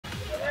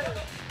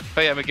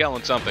Oh yeah, Miguel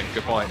and something.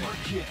 Good point.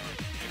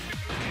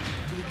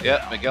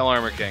 Yep, Miguel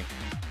Armor King.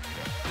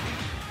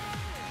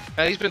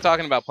 He's been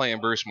talking about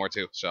playing Bruce more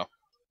too, so.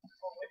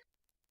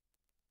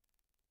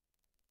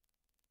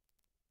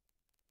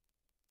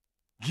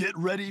 Get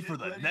ready for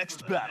the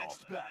next battle.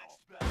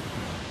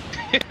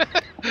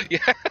 Yeah.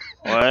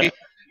 What?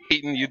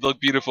 Eaton, you'd look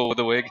beautiful with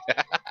a wig.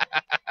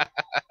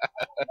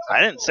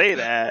 I didn't say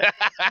that.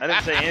 I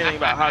didn't say anything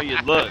about how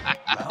you'd look.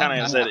 I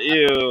kind of said,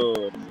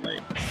 ew.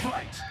 Like,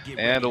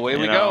 and away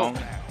we go.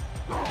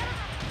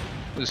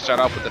 We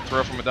start off with the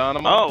throw from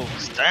Adanimo. Oh,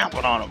 stamp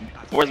it on him.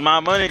 Where's my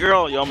money,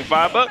 girl? You owe me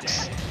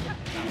 $5.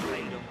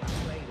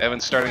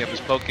 Evan's starting up his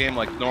poke game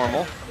like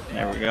normal.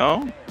 There we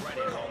go.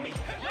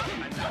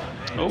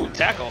 Oh,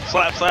 tackle.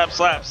 Slap, slap,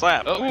 slap,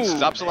 slap. Oh, he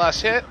stops the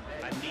last hit.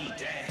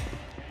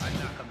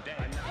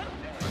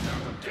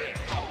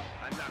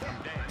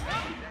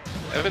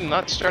 Evan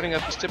not starting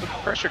up his typical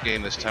pressure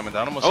game this time.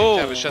 Adanimo seems to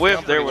have a shutdown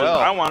whiff. There was. well.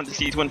 I wanted to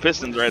see twin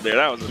pistons right there.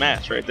 That was a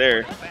match right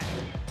there.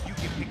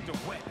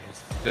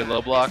 Good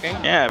low blocking.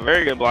 Yeah,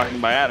 very good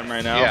blocking by Adam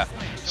right now. Yeah.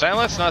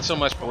 Psylence, not so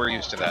much, but we're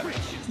used to that.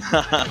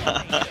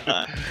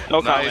 No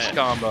nice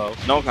comment. combo.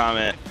 No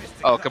comment.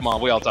 Oh, come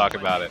on. We all talk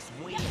about it.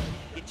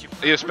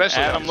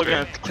 Especially Adam looking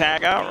to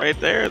tag out right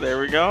there. There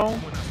we go.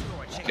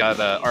 Got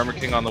Armor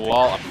King on the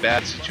wall. A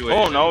bad situation.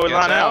 Oh, no, he's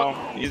not out.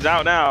 now. He's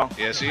out now.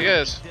 Yes, he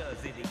is.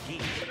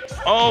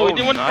 Oh, he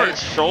did one for his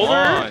shoulder?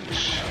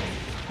 Launch.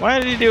 Why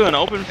did he do an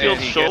open field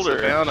and he shoulder?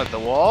 Gets it down at the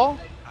wall.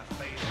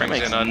 That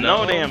makes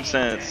no damn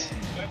sense.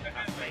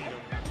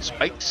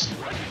 Spikes.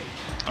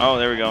 Oh,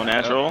 there we go.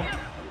 Natural.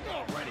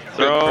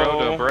 Throw.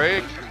 No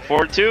break.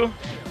 Forward 2.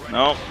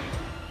 Nope.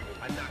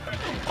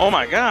 Oh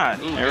my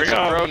God. Ooh, there we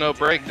go. Throw, no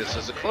break. This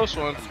is a close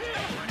one.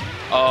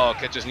 Oh,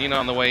 catches Nina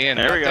on the way in.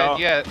 There Not we go. dead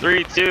yet.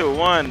 3, 2,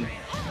 1.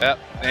 Yep.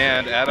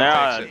 And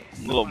Adam takes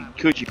it. Little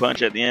coochie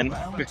punch at the end.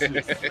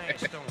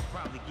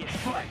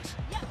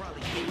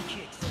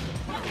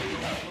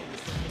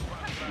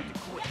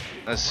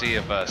 Let's see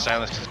if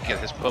Psylence can get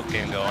his poke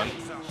game going.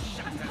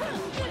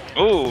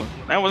 Ooh,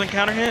 that wasn't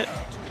counter hit.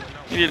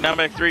 He did down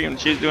back 3 and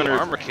she's doing her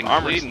Armor King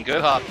leading.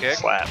 Good hop kick.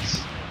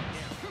 Slaps.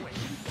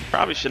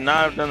 Probably should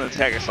not have done the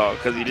tag assault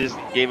because he just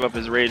gave up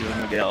his rage with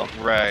Miguel.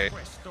 Right.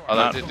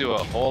 Although it did do a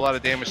whole lot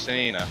of damage to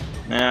Nina.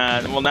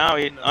 Well, now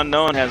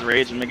Unknown has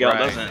rage and Miguel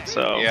doesn't,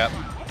 so yep.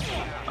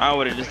 I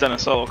would have just done a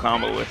solo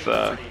combo with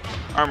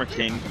Armor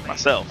King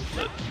myself.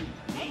 But.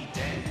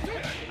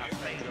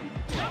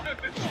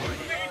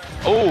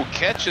 Oh,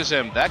 catches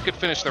him. That could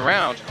finish the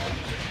round.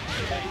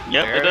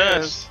 Yep, there it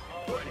does.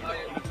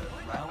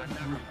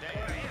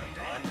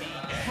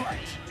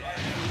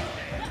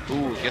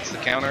 Ooh, gets the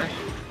counter.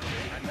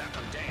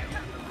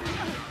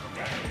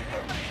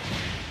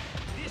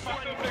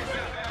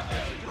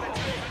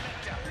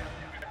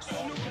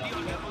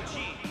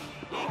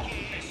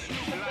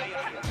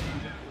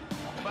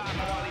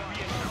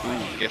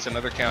 Ooh, gets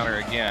another counter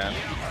again.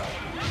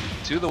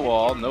 To the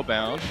wall, no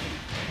bound.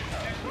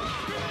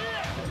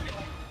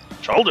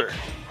 Shoulder.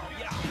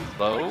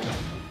 Low.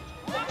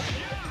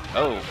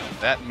 Oh,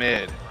 that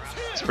mid.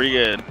 It's pretty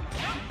good.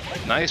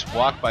 Nice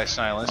block by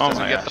Psylence. Oh,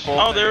 Doesn't get the full.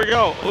 Oh, there we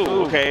go.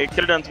 Ooh, okay. Could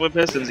have done twin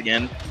pistons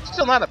again.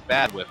 Still not a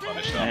bad whip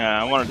punish though.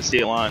 Yeah, I wanted to see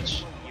it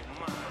launch.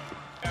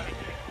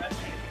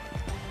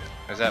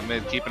 There's that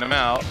mid keeping him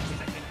out.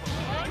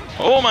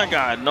 Oh my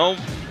God, no.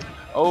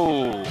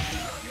 Oh.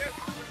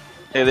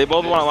 Hey, they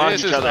both want to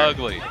launch each other.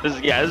 Ugly. This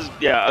is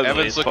ugly.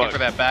 Evan's looking for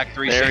that back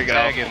 3 there shake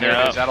tag, and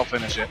there it is. That'll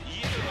finish it.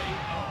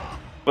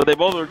 But they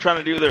both were trying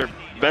to do their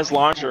best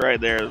launcher right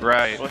there.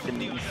 Right.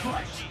 Fucking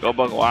go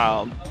buck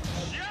wild.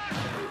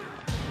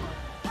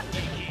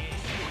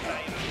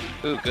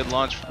 Ooh, good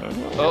launch.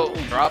 Oh,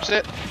 drops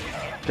it.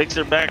 Picks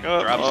her back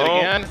up. Drops it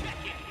again.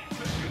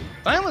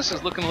 Psylence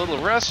is looking a little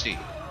rusty.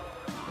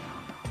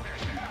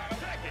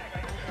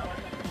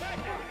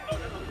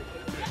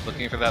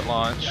 Looking for that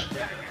launch.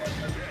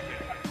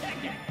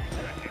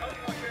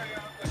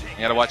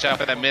 You gotta watch out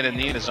for that mid and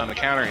Nina's on the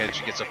counter hit.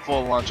 She gets a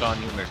full launch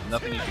on you, and there's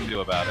nothing you can do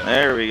about it.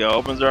 There we go.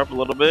 Opens her up a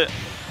little bit.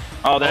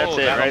 Oh, that's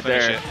it right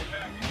there.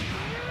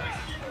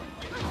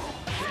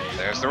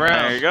 There's the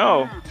round. There you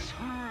go.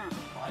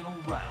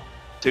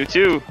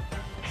 2-2.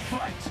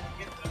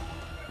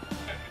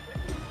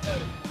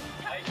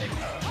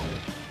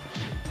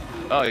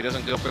 Oh, he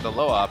doesn't go for the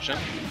low option.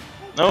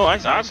 No,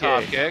 nice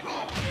hop kick.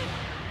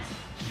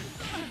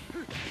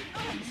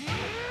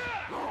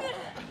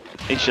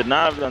 He should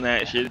not have done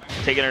that. He should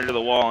have taken her to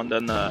the wall and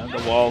done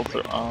the wall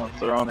throw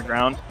on the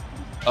ground.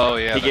 Oh,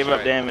 yeah. He gave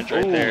up damage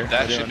right there.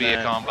 That should be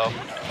a combo.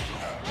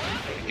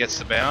 He gets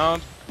the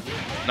bound.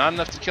 Not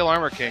enough to kill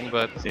Armor King,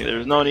 but. See,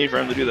 there's no need for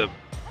him to do the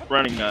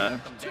running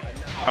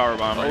power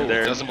bomb right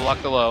there. Doesn't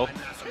block the low.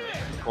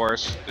 Of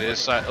course. It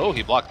is oh,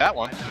 he blocked that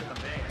one.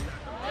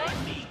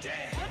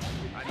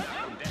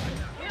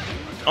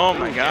 Oh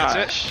my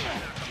gosh.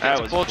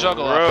 That was full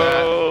juggle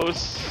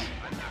gross.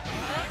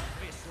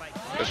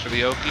 Goes for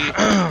the Oki.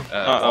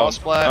 Wall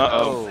splat.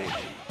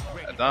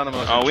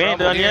 Adanimo's oh, we ain't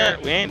done here.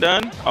 yet. We ain't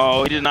done.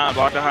 Oh, he did not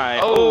block the high.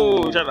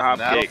 Oh, tried to hop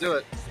that'll kick. do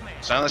it.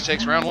 Psylence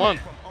takes round 1.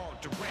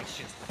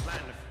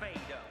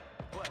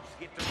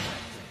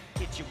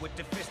 with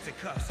the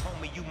fisticuffs,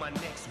 homie, you my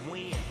next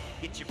win.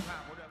 Get your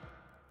powered up.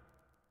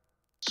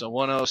 So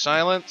 1-0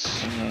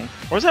 Psylence.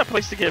 Where's that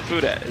place to get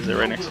food at? Is it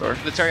right next door?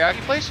 The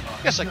teriyaki place?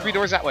 Yes, like 3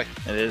 doors that way.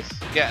 It is.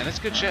 Yeah, and it's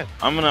good shit.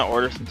 I'm gonna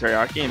order some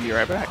teriyaki and be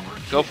right back.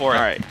 Go for it.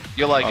 All right.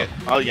 You'll like it.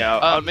 Oh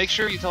yeah. Make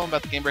sure you tell them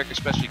about the Gamebreakerz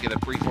special. You get a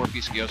free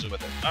 4-piece gyoza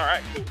with it. All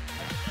right. Cool.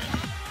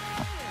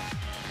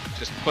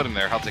 Just put him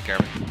there. I'll take care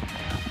of it.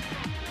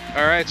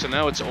 All right, so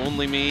now it's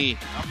only me.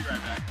 I'll be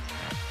right back.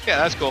 Yeah,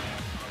 that's cool.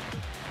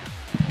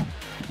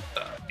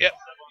 Yep.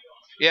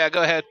 Yeah,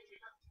 go ahead.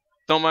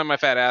 Don't mind my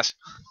fat ass.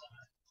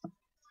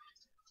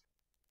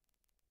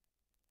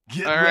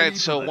 All right,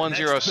 so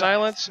 1-0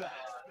 Psylence.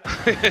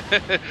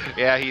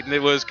 Yeah,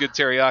 it was good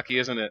teriyaki,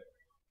 isn't it?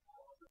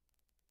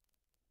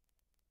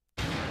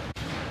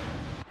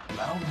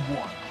 Round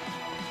 1.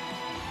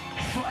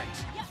 Fight.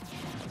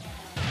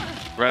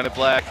 Run it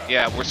black.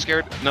 Yeah, we're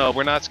scared. No,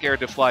 we're not scared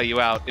to fly you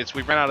out. It's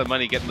we ran out of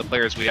money getting the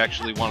players we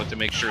actually wanted to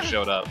make sure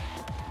showed up.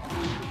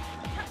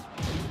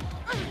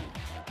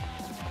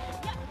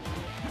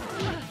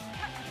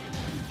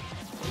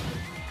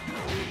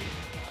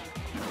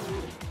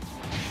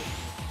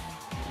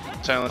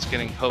 Psylence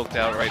getting poked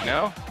out right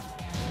now.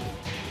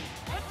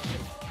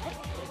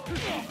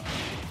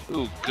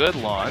 Ooh, good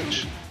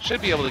launch.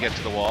 Should be able to get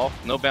to the wall.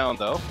 No bound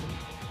though.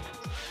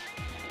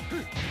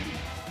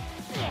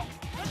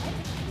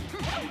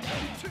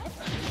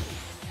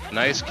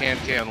 Nice can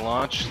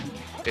launch.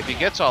 If he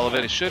gets all of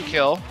it, it should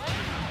kill.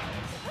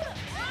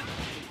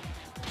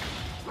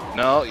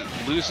 No,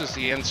 he loses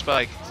the end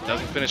spike.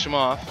 Doesn't finish him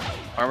off.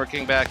 Armor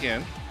King back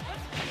in.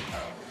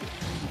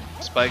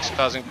 Spike's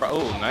causing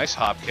oh, nice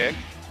hop kick.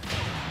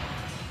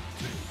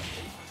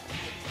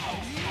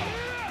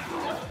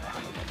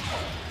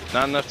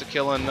 Not enough to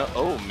kill on.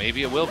 Oh,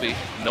 maybe it will be.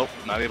 Nope,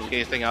 not able to get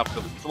anything off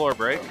the floor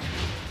break.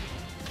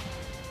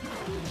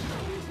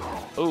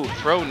 Oh,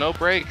 throw, no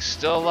break,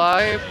 still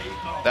alive.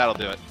 That'll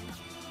do it.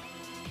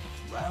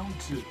 Round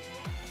 2.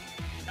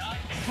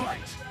 Fight.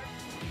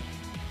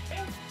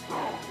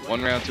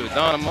 1 round to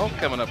Adanimo,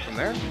 coming up from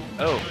there.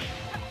 Oh.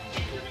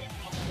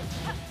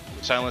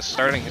 Psylence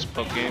starting his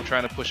poke game,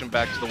 trying to push him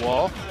back to the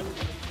wall.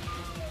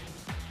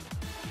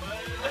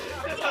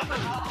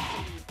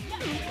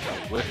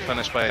 Whiff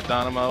punished by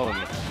Adanimo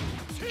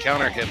and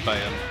counter hit by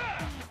him.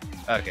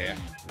 Okay.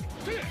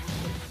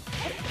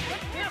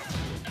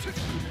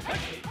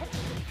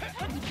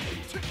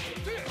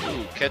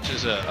 Ooh,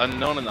 catches a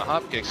unknown in the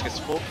hop kicks, gets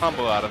full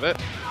combo out of it.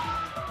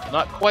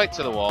 Not quite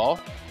to the wall.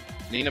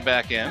 Nina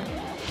back in.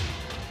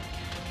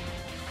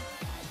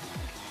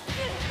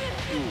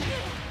 Ooh,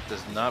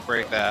 does not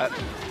break that.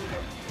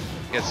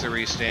 Gets the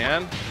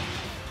restand.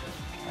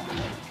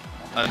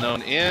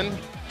 Unknown in.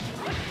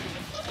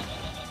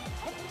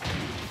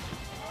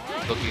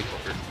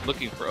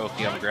 Looking for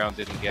Oki on the ground,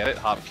 didn't get it.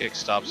 Hop kick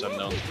stops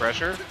Unknown's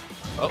pressure.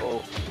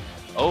 Uh-oh.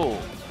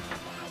 Oh.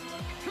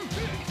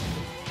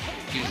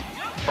 He's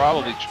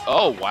probably...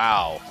 Oh,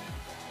 wow.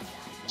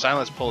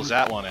 Psylence pulls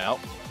that one out.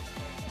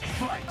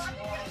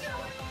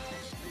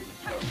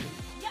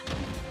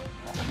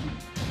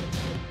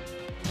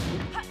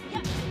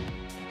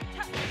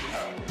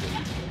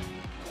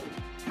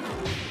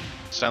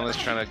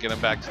 Psylence trying to get him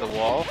back to the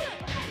wall.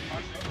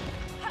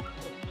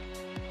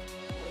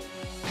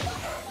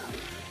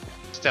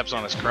 Steps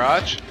on his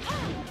crotch.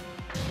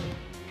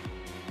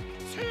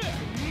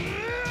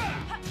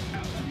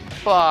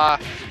 Blah.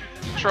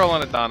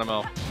 Trolling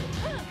Adanimo.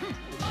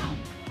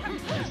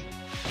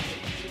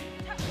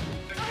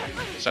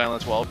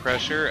 Psylence wall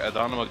pressure.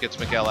 Adanimo gets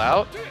Miguel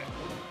out.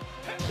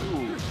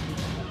 Ooh.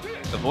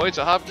 Avoids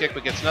a hop kick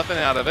but gets nothing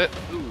out of it.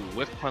 Ooh.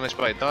 Whiff punished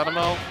by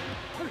Adanimo.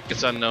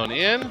 Gets Unknown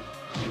in.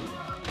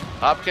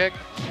 Hop kick.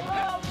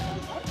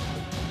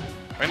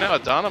 Right now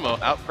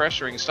Adanimo out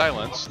pressuring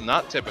Psylence.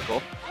 Not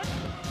typical.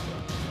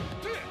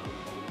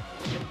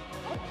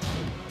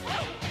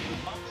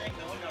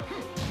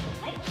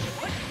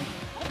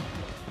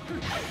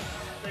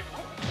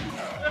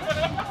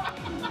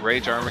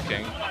 Rage Armor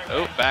King.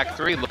 Oh, back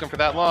 3, looking for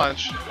that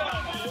launch.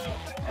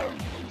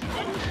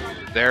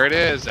 There it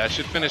is. That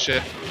should finish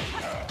it.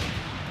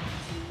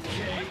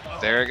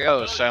 There it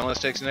goes. Psylence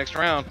takes the next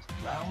round.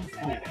 Round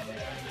 4.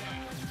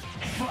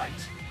 Fight.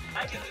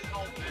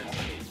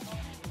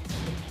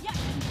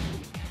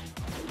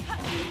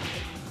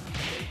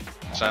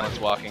 Psylence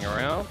walking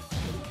around.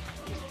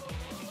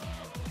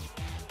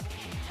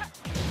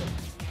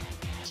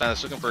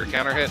 Psylence looking for a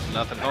counter hit.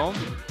 Nothing home.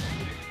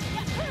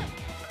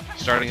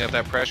 Starting up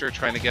that pressure,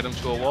 trying to get him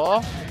to a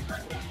wall.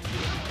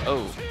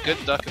 Oh,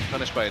 good duck and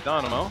punish by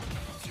Adanimo.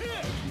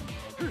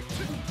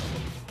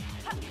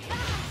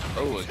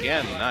 Oh,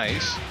 again,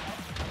 nice.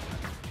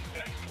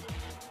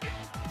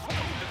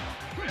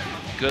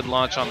 Good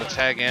launch on the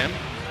tag in.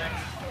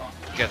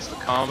 Gets the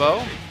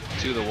combo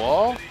to the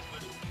wall.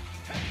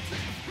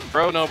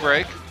 Throw, no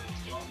break.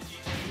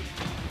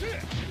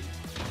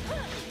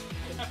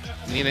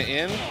 Nina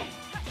in.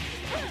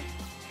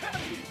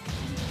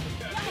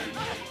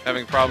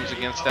 Having problems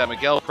against that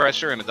Miguel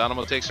pressure, and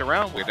Adanimo takes a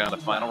round. We're down to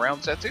final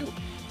round set 2.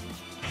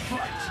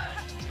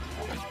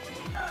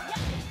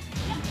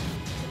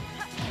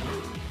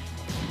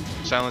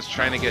 Psylence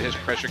trying to get his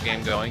pressure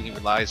game going. He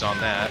relies on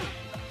that.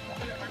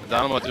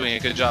 Adanimo doing a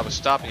good job of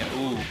stopping it.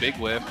 Ooh, big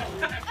whiff.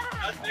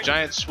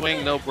 Giant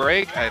swing, no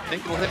break. I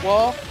think it'll hit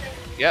wall.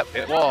 Yep,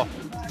 hit wall.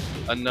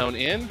 Unknown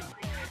in.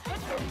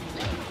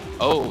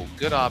 Oh,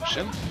 good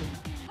option.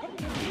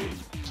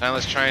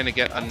 Psylence trying to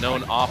get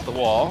Unknown off the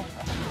wall.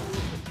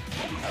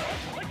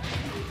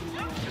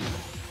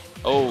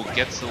 Oh,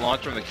 gets the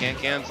launcher from the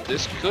can-cans.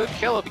 This could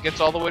kill if he gets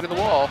all the way to the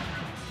wall.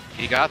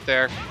 He got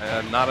there.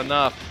 Not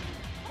enough.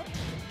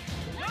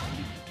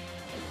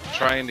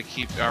 Trying to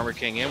keep Armor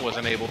King in,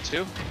 wasn't able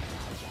to.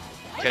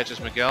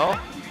 Catches Miguel.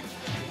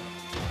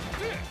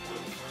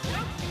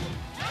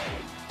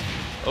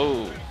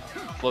 Oh,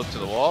 float to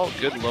the wall.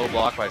 Good low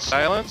block by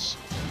Psylence.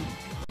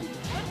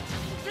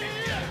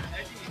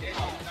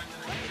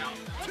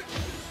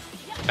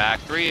 Back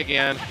three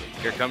again.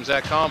 Here comes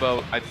that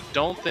combo. I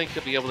don't think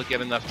he'll be able to get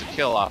enough to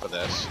kill off of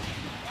this.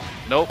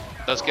 Nope,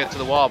 does get to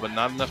the wall, but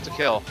not enough to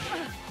kill.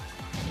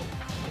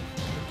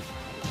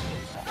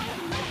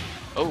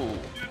 Oh.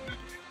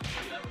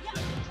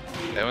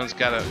 Evan's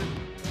got to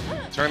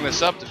turn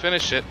this up to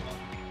finish it.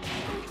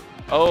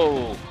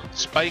 Oh,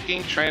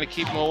 spiking, trying to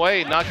keep him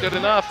away. Not good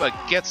enough, but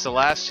gets the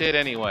last hit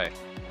anyway.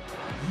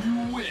 You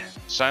win.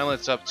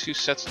 Psylence up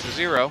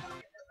 2-0.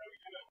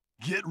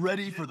 Get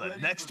ready for the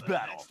next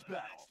battle.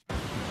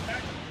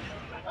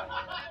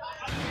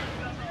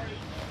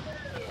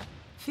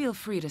 Feel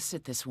free to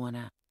sit this one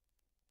out.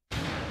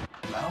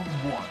 Round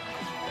one.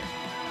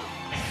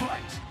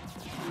 Fight.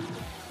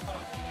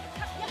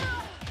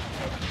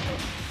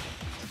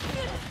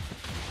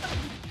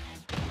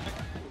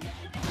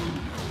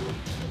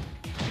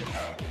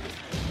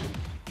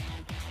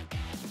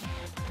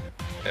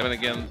 Evan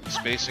again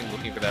spacing,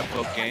 looking for that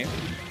poke game.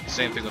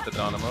 Same thing with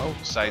Adanimo,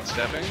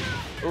 sidestepping.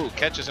 Ooh,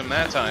 catches him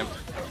that time.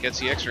 Gets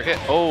the extra hit.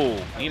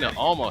 Oh, Nina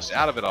almost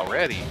out of it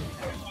already.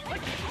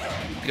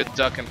 Good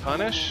duck and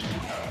punish.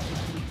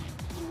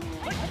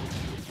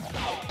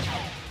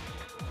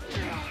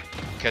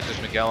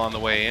 Catches Miguel on the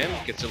way in.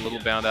 Gets a little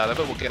bound out of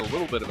it. We'll get a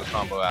little bit of a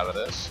combo out of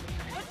this.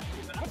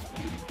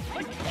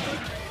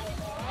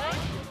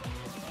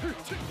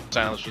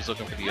 Psylence was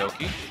looking for the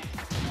Oki.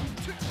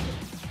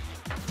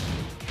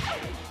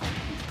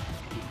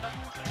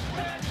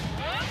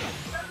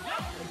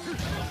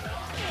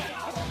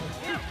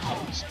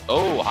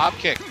 Oh, hop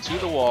kick to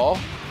the wall.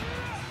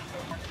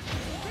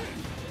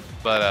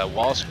 But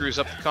wall screws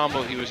up the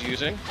combo he was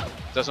using.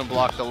 Doesn't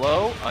block the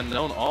low.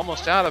 Unknown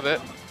almost out of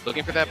it.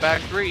 Looking for that back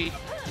three.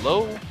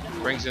 Low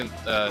brings in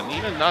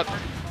Nina. Not.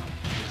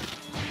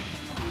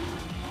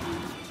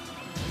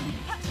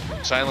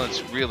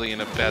 Psylence really in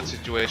a bad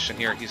situation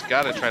here. He's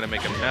got to try to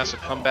make a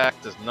massive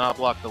comeback. Does not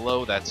block the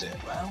low. That's it.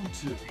 Round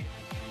two.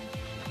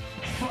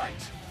 Fight.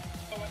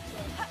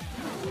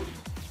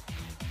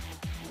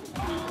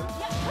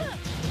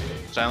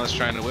 Psylence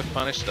trying to whip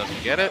punish.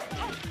 Doesn't get it.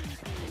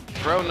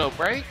 Throw, no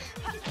break.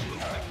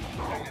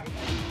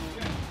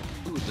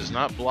 Ooh, does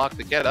not block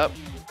the get up.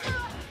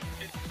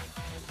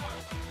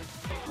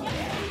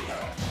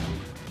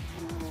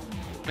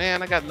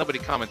 Man, I got nobody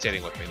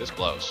commentating with me. This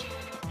blows.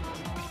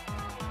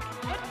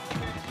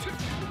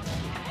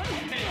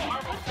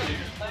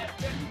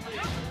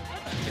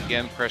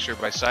 Again, pressure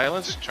by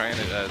Psylence, trying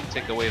to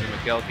take away the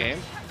Miguel game.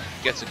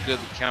 Gets a good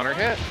counter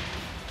hit.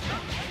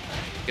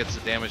 Gets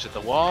the damage at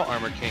the wall.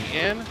 Armor King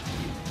in.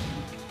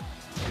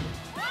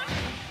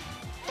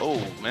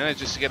 Oh,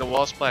 manages to get a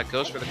wall splat.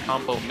 Goes for the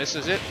combo,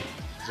 misses it.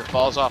 As it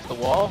falls off the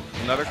wall.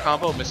 Another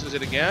combo, misses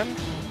it again.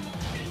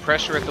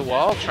 Pressure at the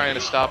wall, trying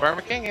to stop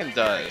Armor King, and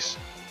does.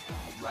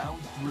 Round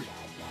three.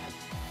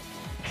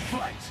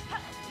 Fight.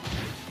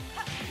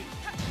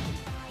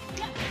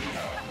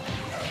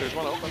 There's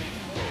one open.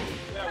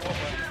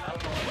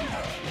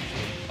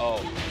 Oh.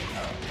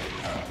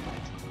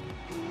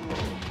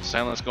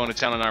 Psylence going to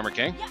town on Armor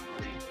King.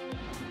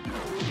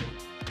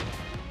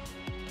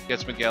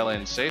 Gets Miguel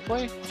in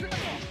safely.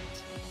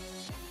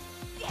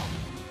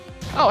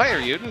 Oh, hey,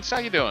 Ryuden. How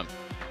you doing?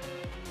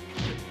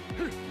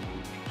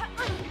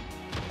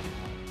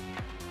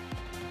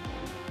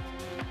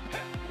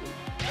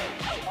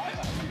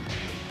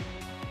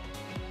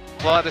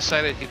 Claw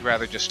decided he'd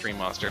rather just stream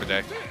Monster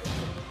today.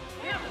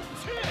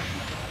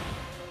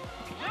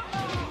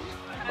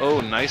 Oh,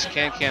 nice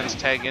can-cans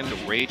tag in to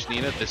Rage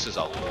Nina. This is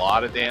a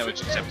lot of damage,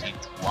 except he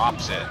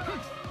drops it.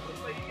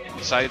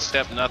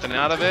 Sidestep, nothing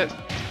out of it.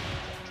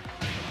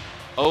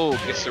 Oh,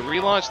 gets the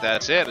relaunch.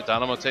 That's it.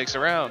 Adanimo takes a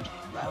round.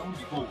 Round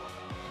four.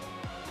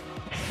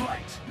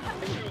 Fight.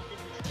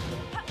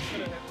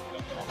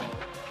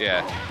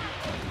 Yeah.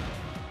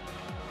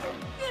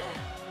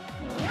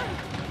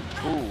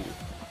 Ooh.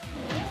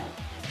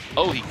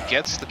 Oh, he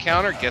gets the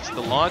counter, gets the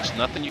launch.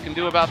 Nothing you can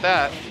do about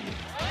that.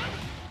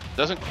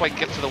 Doesn't quite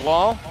get to the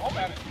wall.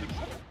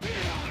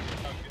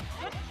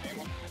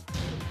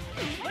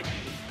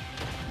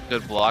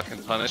 Good block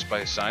and punish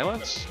by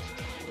Psylence.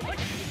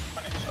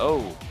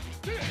 Oh.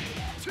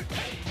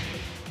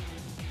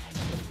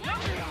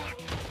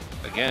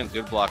 Again,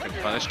 good block and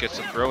punish. Gets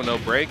a throw, no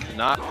break.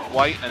 Not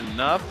quite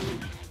enough.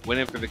 Went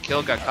in for the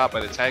kill, got caught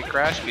by the tag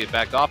crash. If he had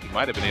backed off, he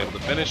might have been able to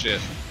finish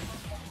it.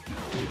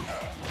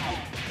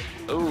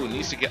 Oh,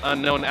 needs to get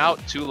Unknown out.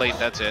 Too late,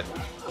 that's it.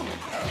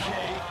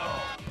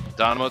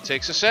 Adanimo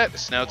takes a set.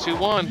 It's now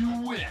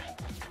 2-1.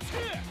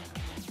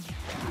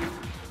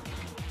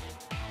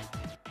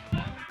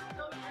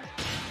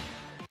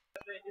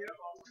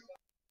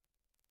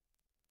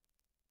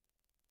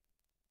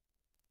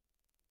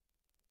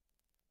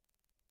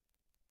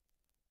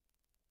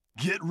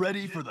 Get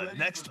ready for the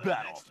next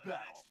battle.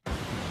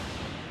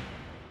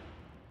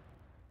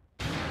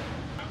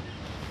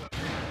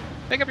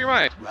 Make up your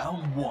mind.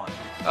 Round 1.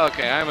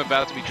 Okay, I'm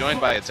about to be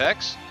joined by a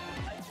Tex.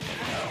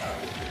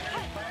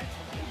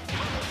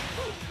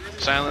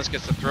 Psylence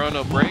gets the throw,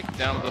 no break,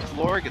 down to the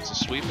floor, gets a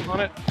sweep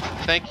on it.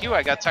 Thank you,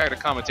 I got tired of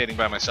commentating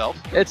by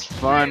myself. It's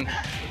fun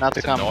not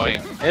to commentate.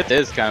 Annoying. It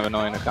is kind of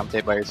annoying to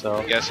commentate by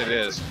yourself. Yes, it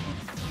is.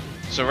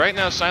 So right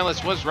now,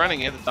 Psylence was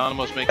running it.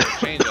 Adanimo's making a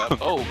change up.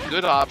 Oh,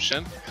 good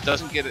option.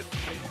 Doesn't get it.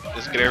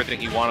 Doesn't get everything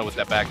he wanted with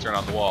that back turn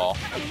on the wall.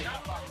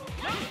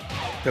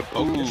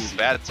 Ooh,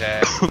 bad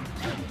tag.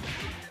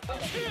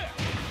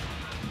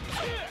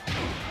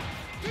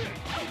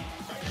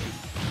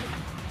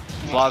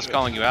 Flaw's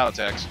calling you out,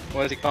 Tex.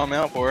 What does he call me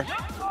out for?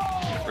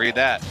 Read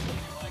that.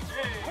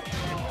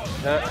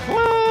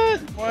 What?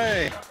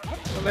 Why?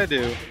 What did I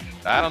do?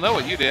 I don't know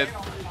what you did.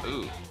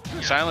 Ooh.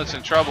 Psylence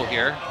in trouble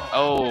here.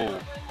 Oh.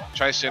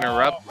 Tries to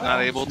interrupt,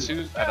 not able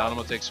to.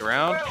 Adanimo takes a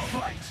round.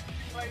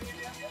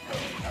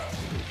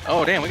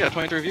 Oh, damn, we got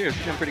 23 views.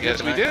 We're doing pretty good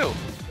Yes, we tonight. do.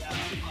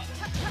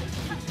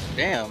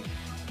 Damn.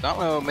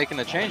 Adanimo making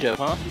the change up,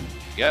 huh?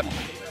 Yep.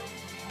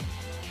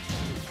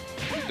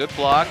 Good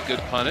block, good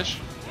punish.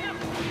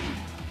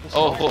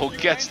 Oh,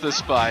 gets the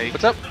spike.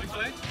 What's up?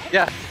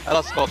 Yeah, I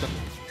lost Colton.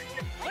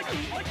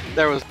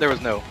 There was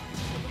no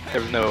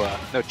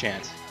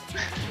chance.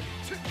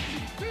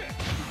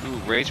 Ooh,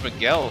 Rage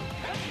Miguel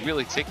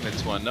really taking it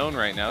to Unknown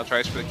right now.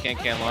 Tries for the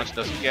can launch,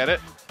 doesn't get it.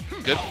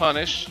 Good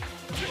punish.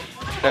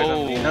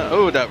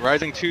 Oh, that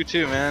rising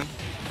 2-2, man.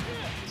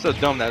 So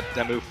dumb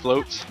that move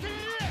floats.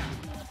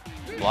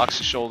 Blocks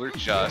the shoulder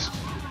just.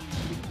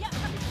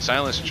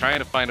 Psylence trying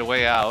to find a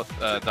way out.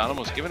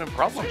 Adanimo's giving him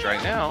problems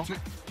right now.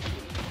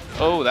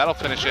 Oh, that'll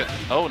finish it.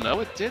 Oh, no,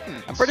 it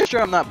didn't. I'm pretty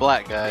sure I'm not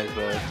black, guys,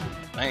 but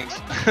thanks.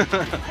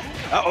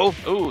 Uh-oh.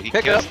 Ooh, he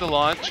gets the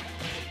launch.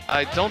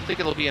 I don't think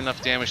it'll be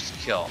enough damage to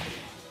kill.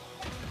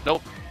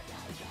 Nope.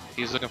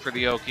 He's looking for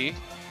the Oki.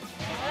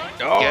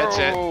 Gets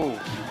it.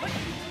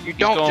 You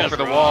don't going just for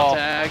the raw wall.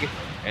 tag.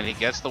 And he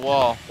gets the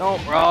wall.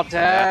 Don't raw tag.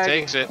 That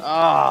takes it.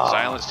 Oh.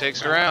 Psylence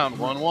takes it around.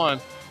 1-1.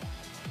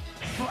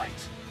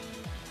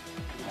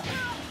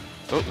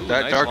 Oh,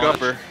 that nice dark launch.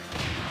 upper.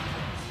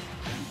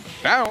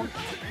 Down.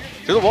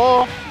 To the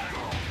wall.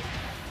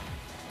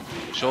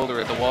 Shoulder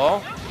at the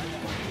wall.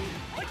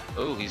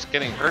 Oh, he's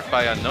getting hurt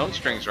by Unknown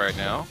strings right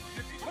now.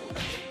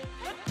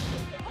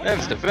 In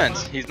his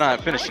defense, he's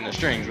not finishing the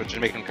strings, which is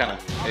making him kind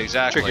of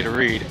Exactly. tricky to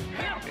read.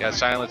 Yeah,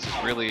 Psylence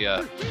is really,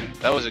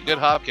 that was a good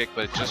hop kick,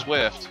 but it just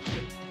whiffed.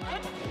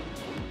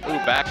 Ooh,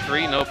 back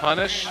three, no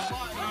punish.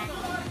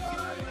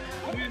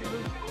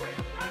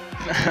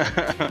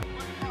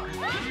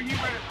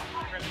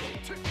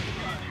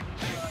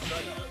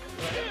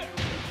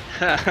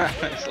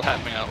 He's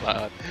laughing out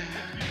loud.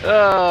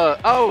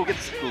 Oh,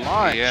 gets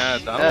launched. Yeah,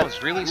 Donald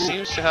really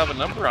seems to have a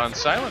number on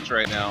Psylence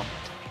right now.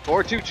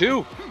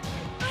 4-2-2.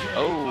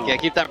 Oh. Yeah,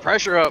 keep that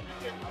pressure up.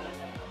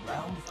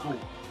 Round 4.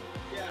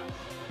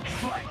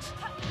 Fight.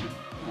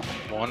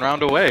 1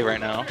 round away right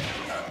now.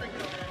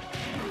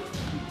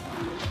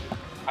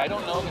 I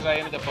don't know because I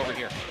ended up over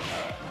here.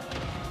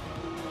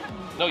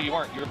 No, you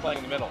weren't. You were playing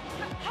in the middle.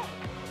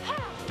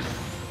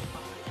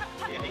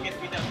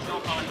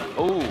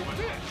 Oh.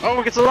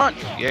 Oh, gets a launch.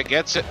 Yeah,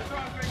 gets it.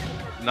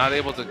 Not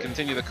able to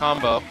continue the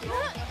combo.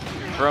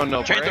 Throw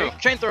no Chain break. throw.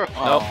 Chain throw.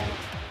 Nope.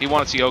 He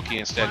wants the Oki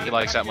instead. He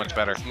likes that much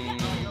better.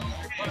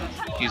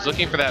 He's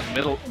looking for that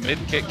mid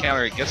kick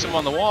counter. He gets him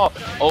on the wall.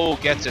 Oh,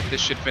 gets it. This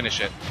should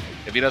finish it.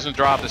 If he doesn't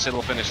drop this,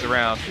 it'll finish the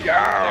round.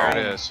 There it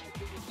is.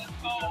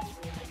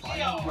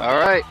 All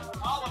right.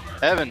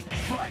 Evan.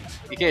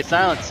 EK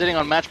Psylence sitting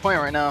on match point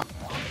right now.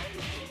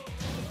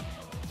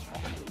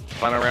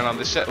 Final round on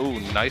this set. Ooh,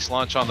 nice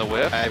launch on the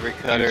whiff. Ivory You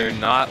cutter. do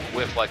not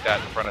whiff like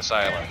that in front of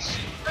Psylence.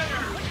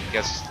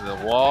 Gets to the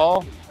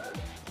wall.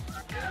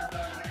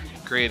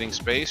 Creating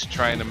space,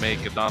 trying to make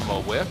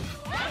Adanimo whiff.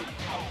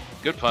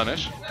 Good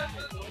punish.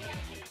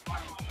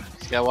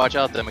 Just gotta watch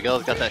out though.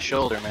 Miguel's got that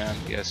shoulder, man.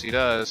 Yes, he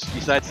does. If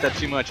you sidestep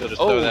too much, he'll just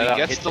Oh, throw that out.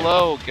 he gets hit the you.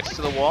 low, gets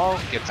to the wall,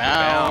 gets the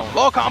down.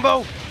 Low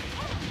combo.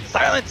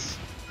 Psylence.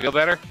 Feel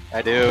better?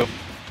 I do.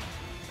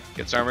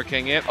 Gets Armor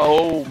King in.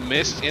 Oh,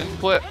 missed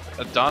input.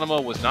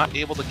 Adanimo was not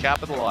able to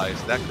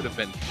capitalize. That could have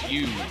been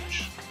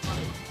huge.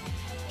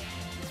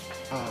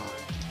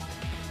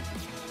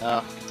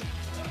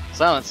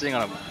 Psylence sitting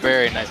on a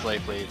very nice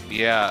late lead.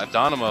 Yeah,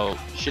 Adanimo.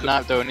 Should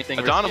not throw anything.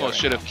 risky Adanimo right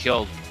should have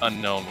killed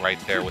Unknown right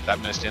there with that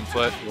missed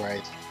input. now.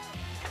 Right.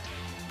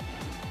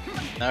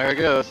 Now here it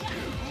goes.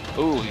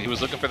 Ooh, he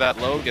was looking for that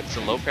low, gets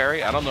a low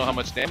parry. I don't know how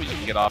much damage you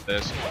can get off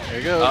this. There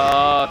you go.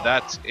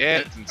 That's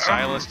it, and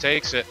Psylence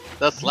takes it.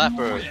 The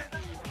slapper.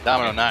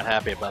 Domino not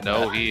happy about that.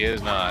 No, he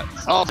is not.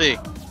 Salty.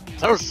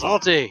 So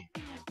salty.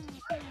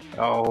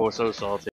 Oh, so salty.